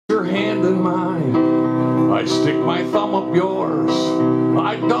your hand in mine. I stick my thumb up yours.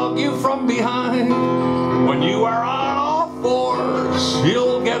 I dog you from behind. When you are on all fours,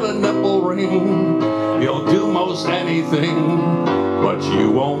 you'll get a nipple ring. You'll do most anything, but you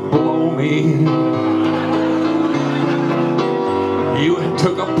won't blow me. You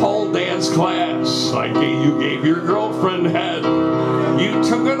took a pole dance class. You gave your girlfriend head. You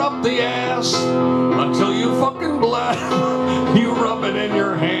took it up the ass until you fucking bled. You rub it in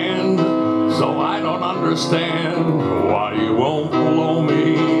your hand, so I don't understand why you won't blow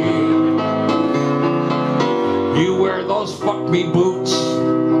me. You wear those fuck me boots,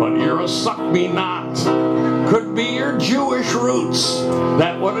 but you're a suck me not. Could be your Jewish roots,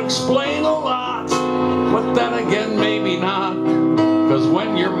 that would explain a lot. But then again, maybe not, 'cause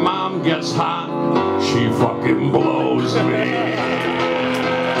when your mom gets hot, she fucking blows me.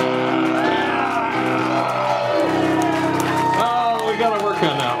 Oh, we gotta work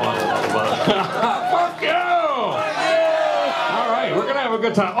on that one a little bit. Fuck you! All right, we're gonna have a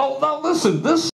good time. Oh, now listen, this